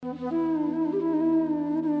ॐ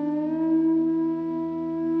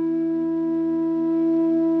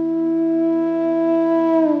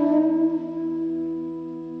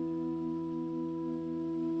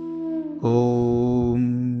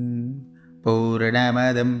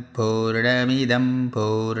पूर्णमदं पूर्णमिदं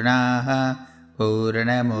पूर्णाः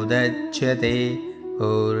पूर्णमुदच्यते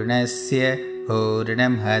पूर्णस्य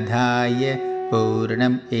पूर्णमदाय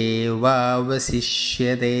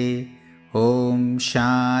पूर्णमेवावशिष्यते। ॐ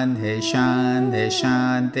शान्तिः शान्तिः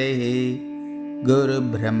शान्तिः।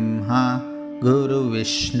 गुरुब्रह्मा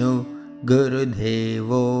गुरुविष्णु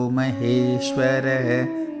गुरुदेवो महेश्वरः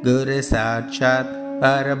गुरुसाक्षात्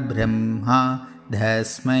परब्रह्मा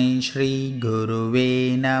तस्मै श्रीगुरुवे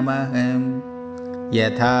नमः।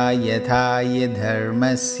 यथा यथा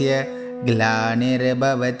धर्मस्य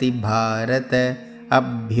ग्लानिर्भवति भारत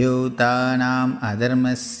अभ्युत्थानम्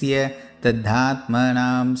अधर्मस्य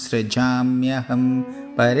तदात्मनां सृजाम्यहं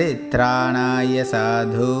परित्राणाय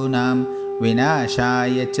साधूनां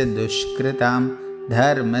विनाशाय च दुष्कृतां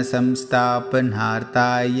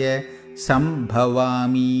धर्मसंस्थापनार्थाय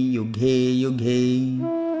संभवामि युगे युगे।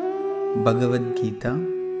 Bhagavad Gita,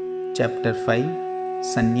 Chapter 5,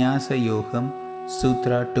 Sannyasa Yogam,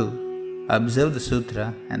 Sutra 2. Observe the sutra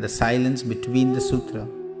and the silence between the sutra.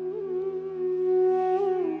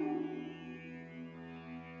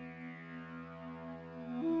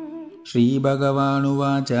 Shri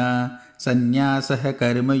Bhagavanuvacha Sannyasah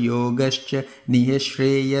karma yogascha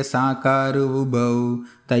nihashreya sakarubhau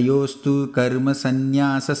tayostu karma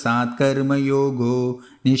sannyasa sat karma yogo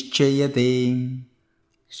nishchayate.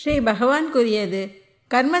 Sri பகவான் கூறியது,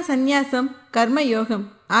 கர்ம சந்நியாசம் கர்ம யோகம்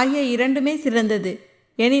ஆகிய இரண்டுமே சிறந்தது.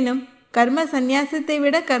 எனினும் கர்ம சந்நியாசத்தை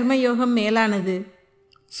விட கர்மயோகம் மேலானது.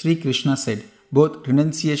 Sri Krishna said, both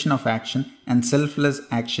renunciation of action and selfless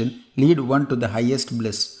action lead one to the highest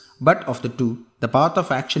bliss. But of the two, the path of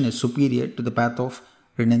action is superior to the path of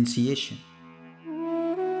renunciation.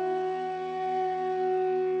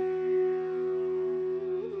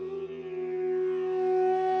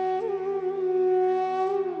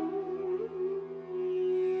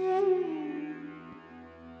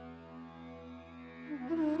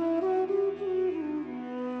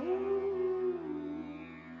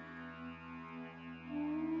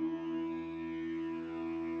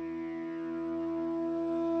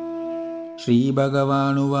 Shri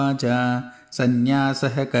Bhagavanuvacha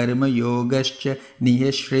Sannyasah karma yogascha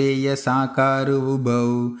nihashreya sakarubhau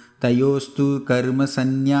tayostu karma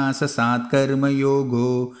sannyasa sat karma yogo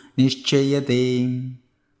nishchayate.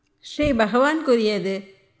 Sri பகவான் கூறியது,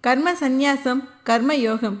 கர்ம சந்நியாசம் கர்ம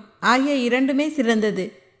யோகம் ஆகிய இரண்டுமே சிறந்தது.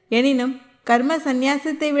 எனினும் கர்ம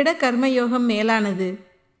சந்நியாசத்தை விட கர்மயோகம் மேலானது.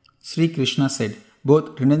 Sri Krishna said, both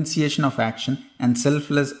renunciation of action and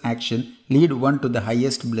selfless action lead one to the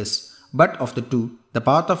highest bliss. But of the two, the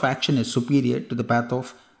path of action is superior to the path of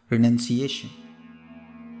renunciation.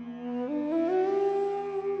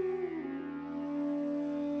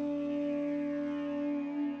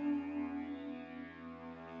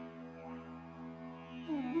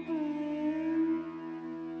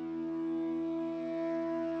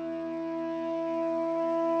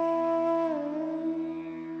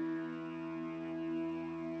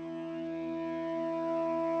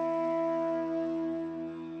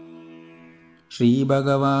 Shri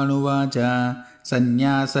Bhagavanuvacha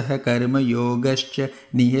Sannyasah karma yogascha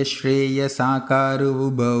nihashreya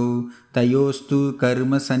sakarubhau tayostu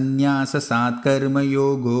karma sannyasa sat karma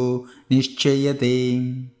yogo nishchayate.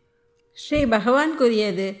 Sri பகவான்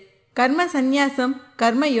கூறியது, கர்ம சந்நியாசம்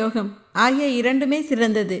கர்ம யோகம் ஆகிய இரண்டுமே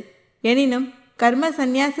சிறந்தது. எனினும் கர்ம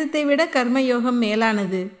சந்நியாசத்தை விட கர்மயோகம்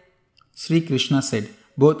மேலானது. Sri Krishna said,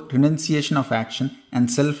 both renunciation of action and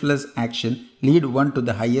selfless action lead one to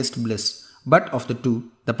the highest bliss. But of the two,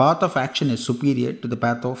 the path of action is superior to the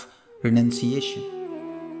path of renunciation.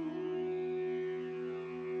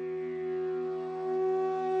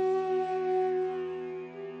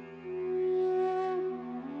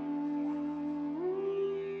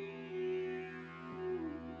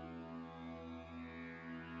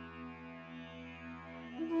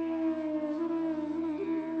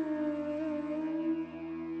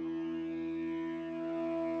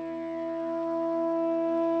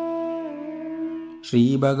 Shri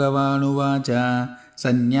Bhagavanuvacha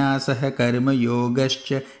Sannyasah karma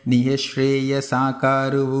yogascha nihashreya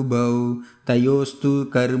sakarubhau tayostu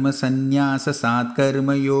karma sannyasa sat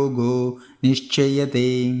karma yogo nishchayate.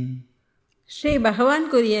 Sri பகவான்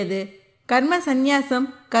கூறியது, கர்ம சந்நியாசம்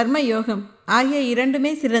கர்ம யோகம் ஆகிய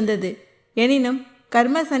இரண்டுமே சிறந்தது. எனினும்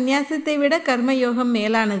கர்ம சந்நியாசத்தை விட கர்மயோகம்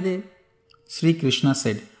மேலானது. Sri Krishna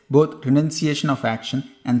said, both renunciation of action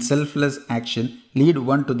and selfless action lead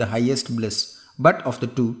one to the highest bliss. but of the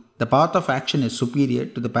two, the path of action is superior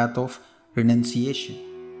to the path of renunciation.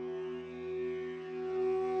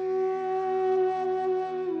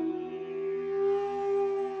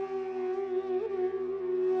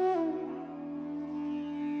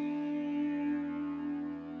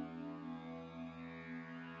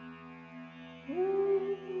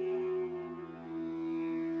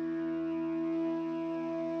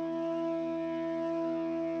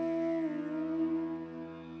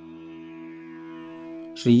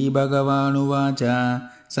 श्रीभगवानुवाच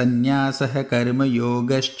सन्न्यासः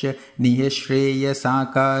कर्मयोगश्च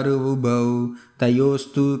निःश्रेयसाकारुबौ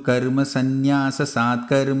तयोस्तु कर्मसन्न्यासात्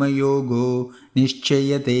कर्मयोगो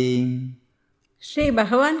निश्चयते. ஸ்ரீ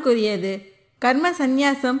பகவான் கூறியது, கர்ம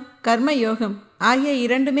சந்நியாசம் கர்மயோகம் ஆகிய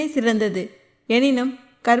இரண்டுமே சிறந்தது. எனினும்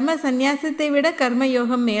கர்ம சந்நியாசத்தை விட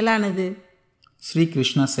கர்மயோகம் மேலானது. Sri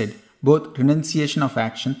Krishna said, both renunciation of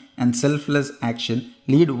action and selfless action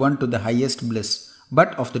lead one to the highest bliss.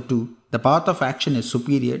 But of the two, the path of action is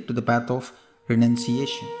superior to the path of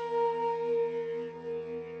renunciation.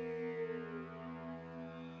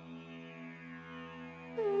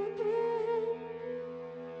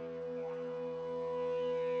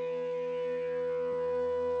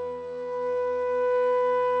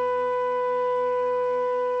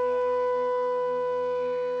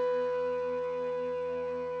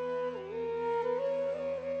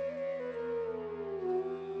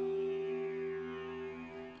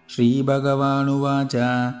 श्रीभगवानुवाच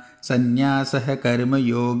सन्न्यासः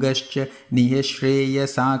कर्मयोगश्च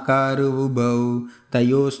निःश्रेयसाकारुबौ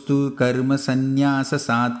तयोस्तु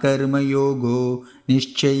कर्मसन्न्यासात् कर्मयोगो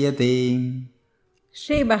निश्चयते.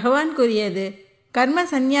 ஸ்ரீ பகவான் கூறியது, கர்ம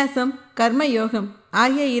சந்நியாசம் கர்மயோகம்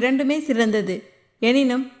ஆகிய இரண்டுமே சிறந்தது.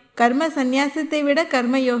 எனினும் கர்ம சந்நியாசத்தை விட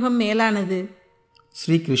கர்மயோகம் மேலானது.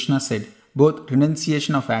 Sri Krishna said, both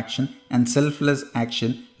renunciation of action and selfless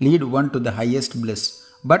action lead one to the highest bliss.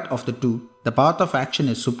 But of the two, the path of action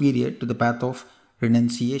is superior to the path of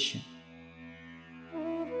renunciation.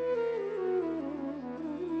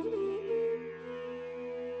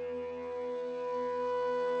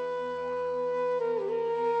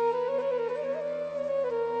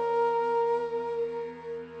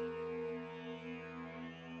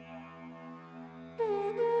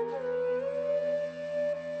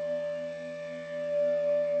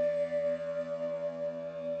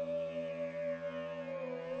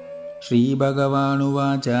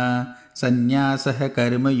 श्रीभगवानुवाच सन्न्यासः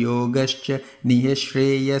कर्मयोगश्च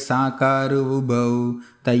निःश्रेयसाकारुबौ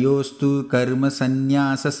तयोस्तु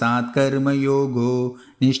कर्मसन्न्यासात् कर्मयोगो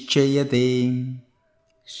निश्चयते.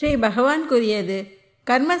 ஸ்ரீ பகவான் கூறியது,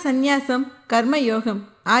 கர்ம சந்நியாசம் கர்மயோகம்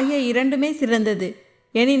ஆகிய இரண்டுமே சிறந்தது.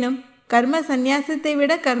 எனினும் கர்ம சந்நியாசத்தை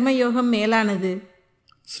விட கர்மயோகம் மேலானது.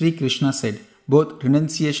 Sri Krishna said, both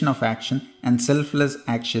renunciation of action and selfless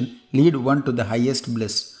action lead one to the highest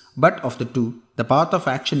bliss. But of the two, the path of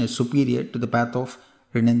action is superior to the path of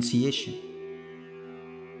renunciation.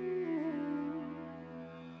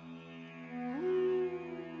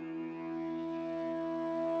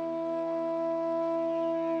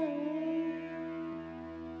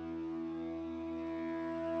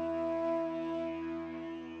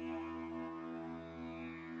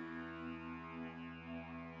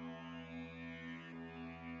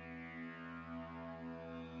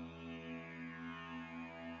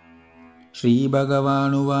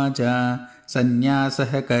 श्रीभगवानुवाच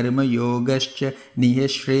सन्न्यासः कर्मयोगश्च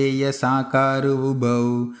निःश्रेयसाकारुबौ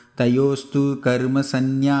तयोस्तु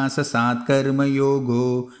कर्मसन्न्यासात् कर्मयोगो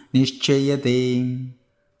निश्चयते.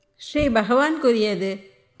 ஸ்ரீ பகவான் கூறியது,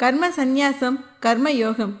 கர்ம சந்நியாசம்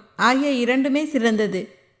கர்மயோகம் ஆகிய இரண்டுமே சிறந்தது.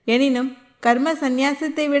 எனினும் கர்ம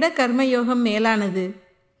சந்நியாசத்தை விட கர்மயோகம் மேலானது.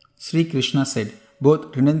 Sri Krishna said, both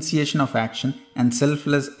renunciation of action and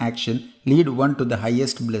selfless action lead one to the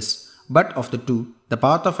highest bliss. But of the two, the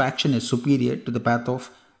path of action is superior to the path of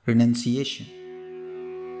renunciation.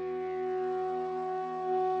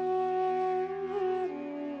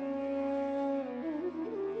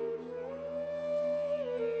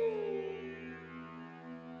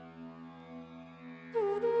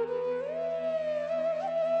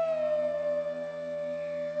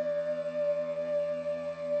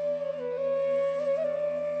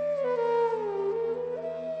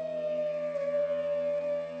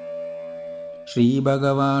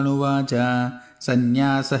 श्रीभगवानुवाच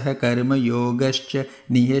सन्न्यासः कर्मयोगश्च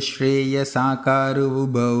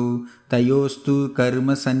निःश्रेयसाकारुबौ तयोस्तु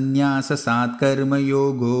कर्मसन्न्यासात्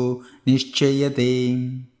कर्मयोगो निश्चयते.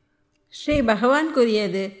 ஸ்ரீ பகவான்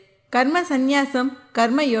கூறியது, கர்ம சந்நியாசம்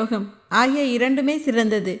கர்மயோகம் ஆகிய இரண்டுமே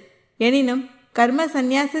சிறந்தது. எனினும் கர்ம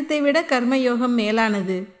சந்நியாசத்தை விட கர்மயோகம்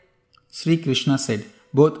மேலானது. Sri Krishna said,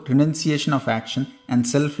 both renunciation of action and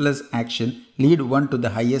selfless action lead one to the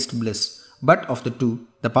highest bliss. But of the two,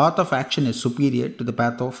 the path of action is superior to the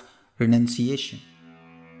path of renunciation.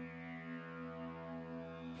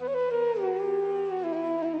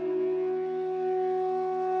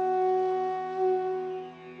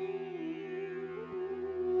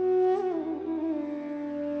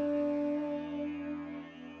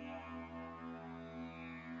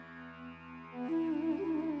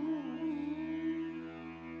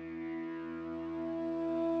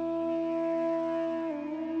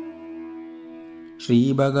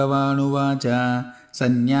 श्रीभगवानुवाच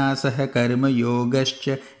सन्न्यासः कर्मयोगश्च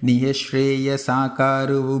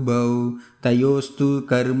निःश्रेयसाकारुभौ तयोस्तु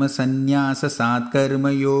कर्मसन्न्यासात्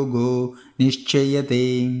कर्मयोगो निश्चयते.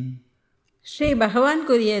 ஸ்ரீ பகவான்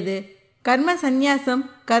கூறியது, கர்ம சந்நியாசம்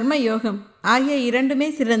கர்மயோகம் ஆகிய இரண்டுமே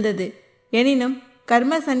சிறந்தது. எனினும்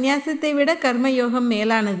கர்ம சந்நியாசத்தை விட கர்மயோகம்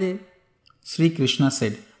மேலானது. Sri Krishna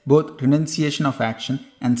said, both renunciation of action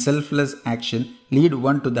and selfless action lead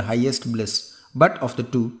one to the highest bliss. But of the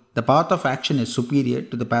two, the path of action is superior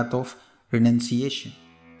to the path of renunciation.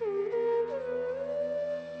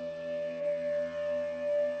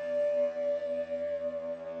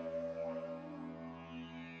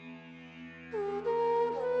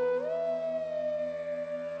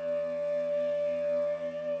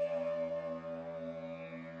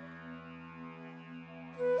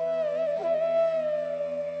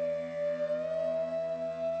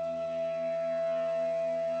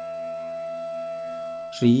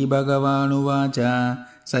 श्रीभगवानुवाच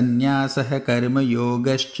सन्न्यासः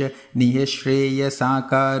कर्मयोगश्च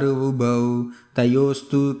निःश्रेयसाकारुभौ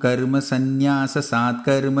तयोस्तु कर्मसन्न्यासात्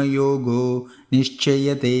कर्मयोगो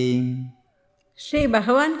निश्चयते. ஸ்ரீ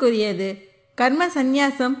பகவான் கூறியது, கர்ம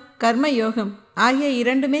சந்நியாசம் கர்மயோகம் ஆகிய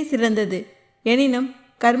இரண்டுமே சிறந்தது. எனினும்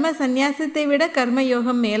கர்ம சந்நியாசத்தை விட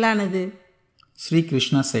கர்மயோகம் மேலானது. Sri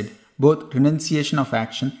Krishna said, both renunciation of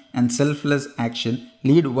action and selfless action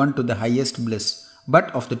lead one to the highest bliss. But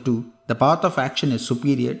of the two, the path of action is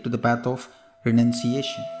superior to the path of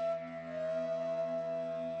renunciation.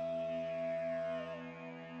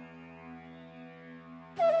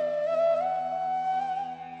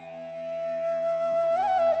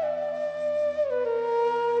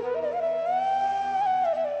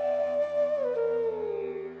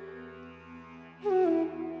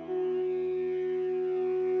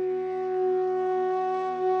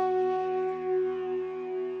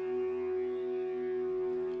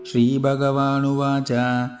 श्रीभगवानुवाच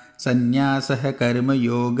सन्न्यासः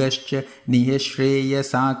कर्मयोगश्च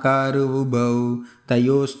निःश्रेयसाकारुभौ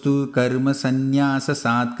तयोस्तु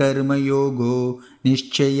कर्मसन्न्यासात् कर्मयोगो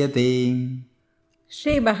निश्चयते.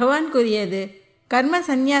 ஸ்ரீ பகவான் கூறியது, கர்ம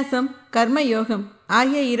சந்நியாசம் கர்மயோகம்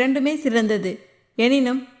ஆகிய இரண்டுமே சிறந்தது.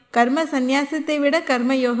 எனினும் கர்ம சந்நியாசத்தை விட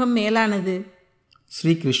கர்மயோகம் மேலானது.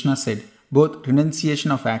 Sri Krishna said, both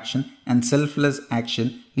renunciation of action and selfless action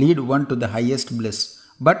lead one to the highest bliss.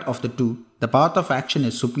 But of the two, the path of action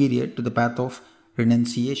is superior to the path of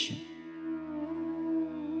renunciation.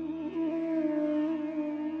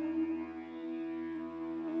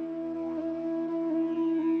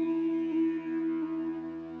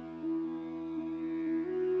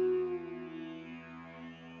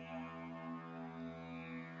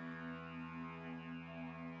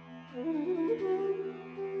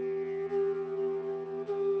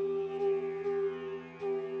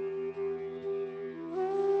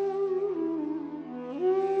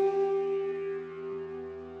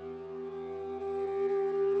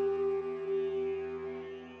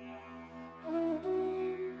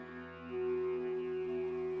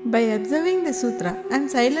 By observing the sutra and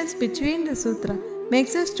silence between the sutra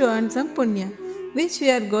makes us to earn some punya, which we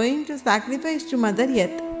are going to sacrifice to Mother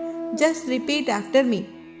Earth. Just repeat after me.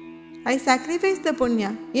 I sacrifice the punya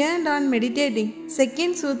earned on meditating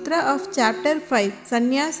second sutra of chapter 5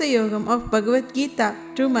 Sannyasa Yogam of Bhagavad Gita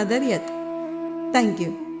to Mother Earth. Thank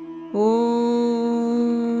you. Om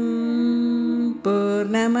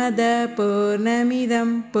Purnamada Purnamidam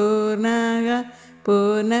Purnaga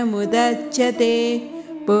Purnamudachyate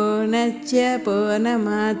Purnacya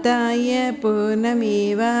Purnamataya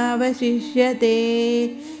Purnamevavashishyate.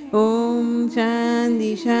 Om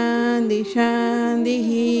Shanti Shanti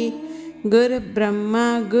Shantihi. Guru Brahma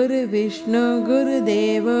Guru Vishnu Guru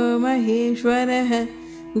Devo Maheshwaraha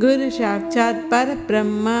Guru Sakshat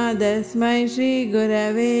Parabrahma Tasmai Shri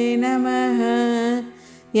Gurave Namaha.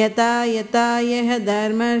 Yata yata yah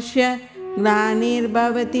dharmasya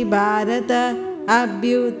glanirvavati bharata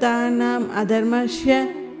abhyutanam adharmasya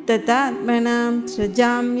tatatmanam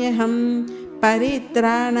srajamyaham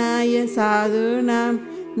paritranaya sadhunam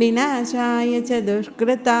vinashaya cha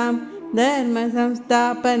dushkritam dharma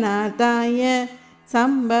samsthapanarthaya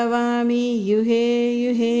Sambhavami yuhe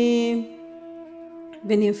yuhe.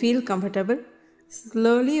 When you feel comfortable,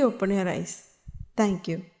 slowly open your eyes. Thank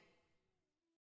you.